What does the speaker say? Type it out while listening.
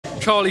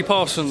Charlie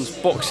Parsons,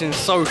 Boxing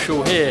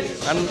Social here,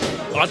 and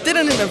I did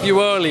an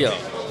interview earlier,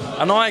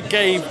 and I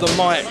gave the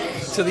mic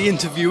to the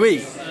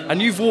interviewee,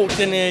 and you've walked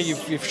in here,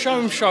 you've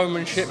shown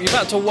showmanship, you've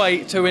had to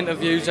wait 2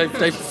 interviews,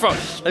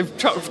 they've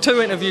chucked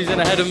 2 interviews in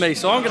ahead of me,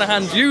 so I'm going to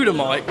hand you the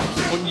mic.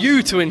 I want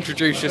you to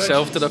introduce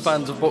yourself to the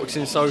fans of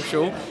Boxing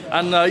Social,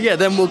 and yeah,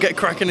 then we'll get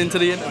cracking into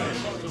the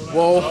interview.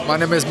 Well, my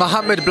name is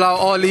Mohammad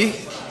Bilal,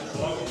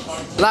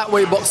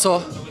 lightweight boxer,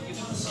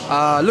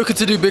 looking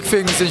to do big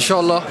things,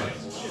 inshallah.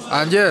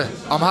 And yeah,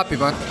 I'm happy,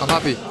 man. I'm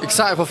happy.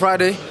 Excited for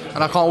Friday,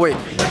 and I can't wait.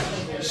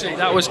 See,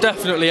 that was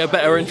definitely a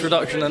better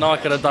introduction than I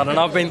could have done, and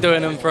I've been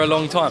doing them for a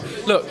long time.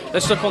 Look,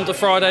 let's look on to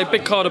Friday.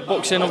 Big card of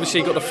boxing.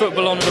 Obviously, you've got the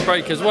football on the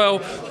break as well.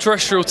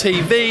 Terrestrial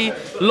TV,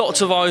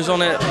 lots of eyes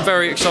on it.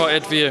 Very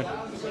excited for you.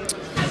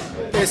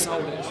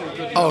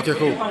 Oh, okay,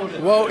 cool.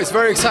 Well, it's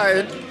very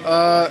exciting.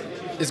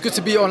 It's good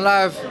to be on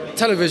live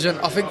television.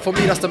 I think for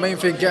me, that's the main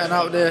thing, getting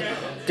out there,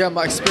 getting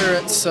my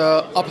experience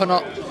up and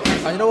up.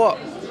 And you know what?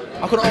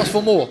 I couldn't ask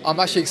for more. I'm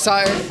actually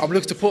excited. I'm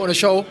looking to put on a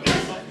show,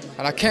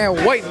 and I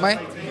can't wait, man.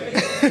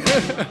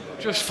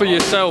 Just for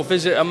yourself,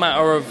 is it a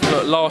matter of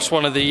the last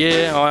one of the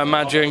year, I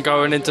imagine,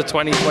 going into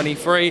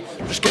 2023,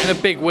 just getting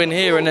a big win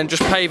here and then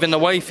just paving the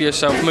way for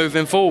yourself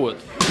moving forward?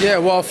 Yeah,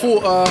 well, I fought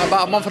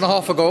about a month and a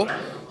half ago.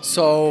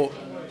 So,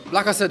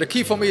 like I said, the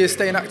key for me is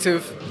staying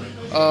active,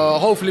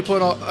 hopefully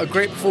putting on a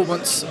great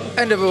performance,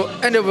 end of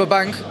a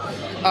bang,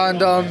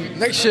 and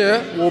next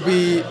year will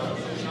be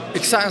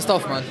exciting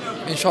stuff, man.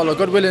 Inshallah,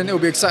 God willing, it will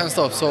be exciting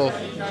stuff. So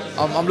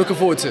I'm looking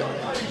forward to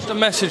it. Just a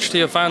message to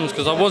your fans,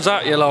 because I was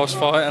at your last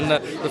fight, and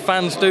the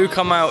fans do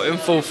come out in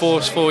full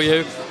force for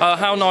you.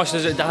 How nice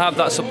is it to have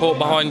that support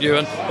behind you?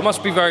 And it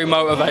must be very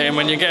motivating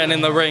when you're getting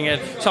in the ring in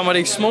some of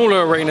these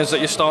smaller arenas that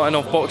you're starting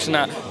off boxing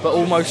at, but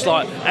almost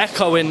like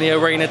echoing the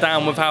arena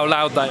down with how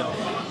loud they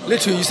are.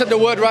 Literally, you said the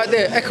word right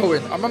there,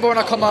 echoing. I remember when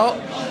I come out,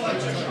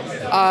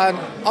 and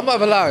I'm not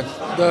even lying,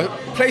 the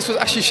place was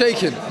actually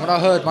shaking when I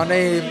heard my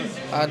name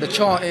and the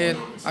chanting.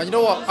 And you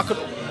know what,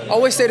 I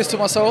always say this to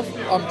myself,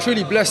 I'm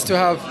truly blessed to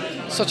have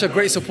such a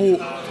great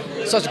support,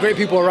 such great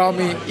people around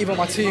me, even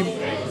my team.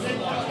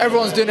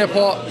 Everyone's doing their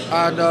part,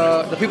 and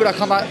the people that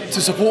come out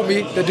to support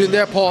me, they're doing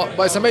their part,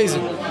 but it's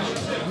amazing.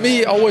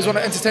 Me, I always want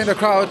to entertain the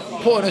crowd,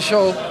 put on a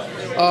show,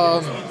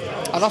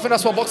 and I think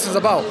that's what boxing is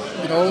about.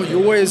 You know,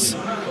 you always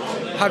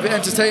have your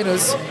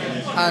entertainers,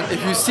 and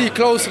if you see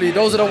closely,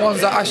 those are the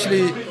ones that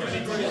actually,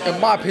 in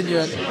my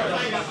opinion,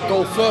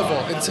 go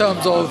further in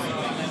terms of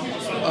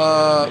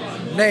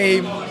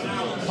name,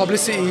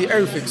 publicity,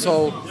 everything.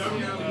 So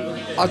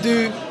I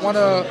do want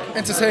to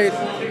entertain,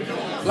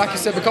 like you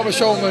said, become a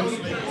showman,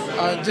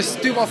 and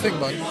just do my thing,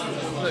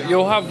 man.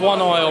 You'll have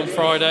one eye on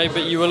Friday,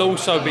 but you will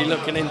also be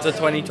looking into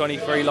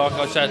 2023, like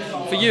I said.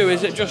 For you,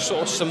 is it just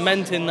sort of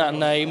cementing that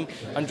name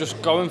and just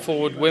going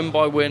forward win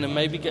by win and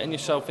maybe getting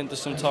yourself into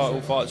some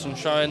title fights and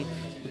showing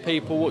the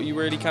people what you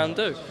really can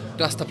do?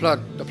 That's the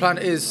plan. The plan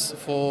is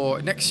for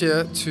next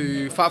year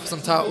to fight for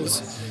some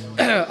titles.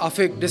 I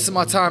think this is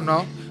my time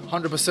now,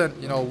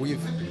 100%. You know,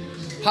 we've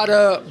had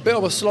a bit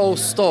of a slow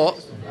start,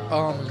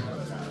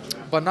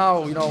 but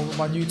now, you know, with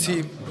my new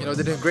team, you know,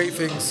 they're doing great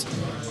things.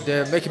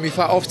 They're making me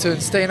fight often,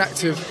 staying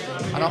active,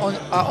 and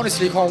I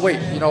honestly can't wait.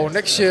 You know,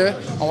 next year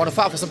I want to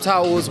fight for some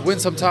titles, win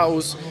some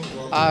titles,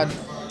 and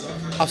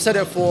I've said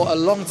it for a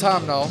long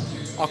time now.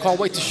 I can't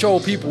wait to show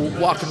people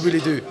what I can really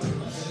do.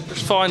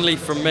 Just finally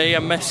from me,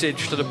 a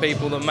message to the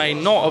people that may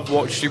not have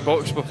watched you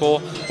box before.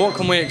 What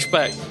can we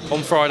expect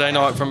on Friday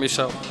night from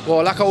yourself?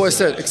 Well, like I always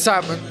said,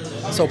 excitement.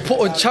 So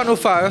put on Channel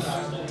 5,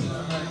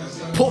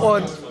 put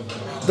on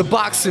the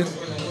boxing,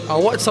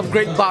 and watch some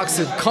great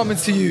boxing coming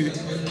to you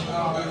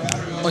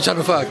on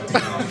Channel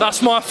 5.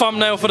 That's my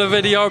thumbnail for the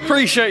video.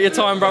 Appreciate your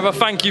time, brother.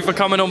 Thank you for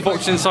coming on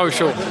Boxing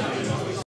Social.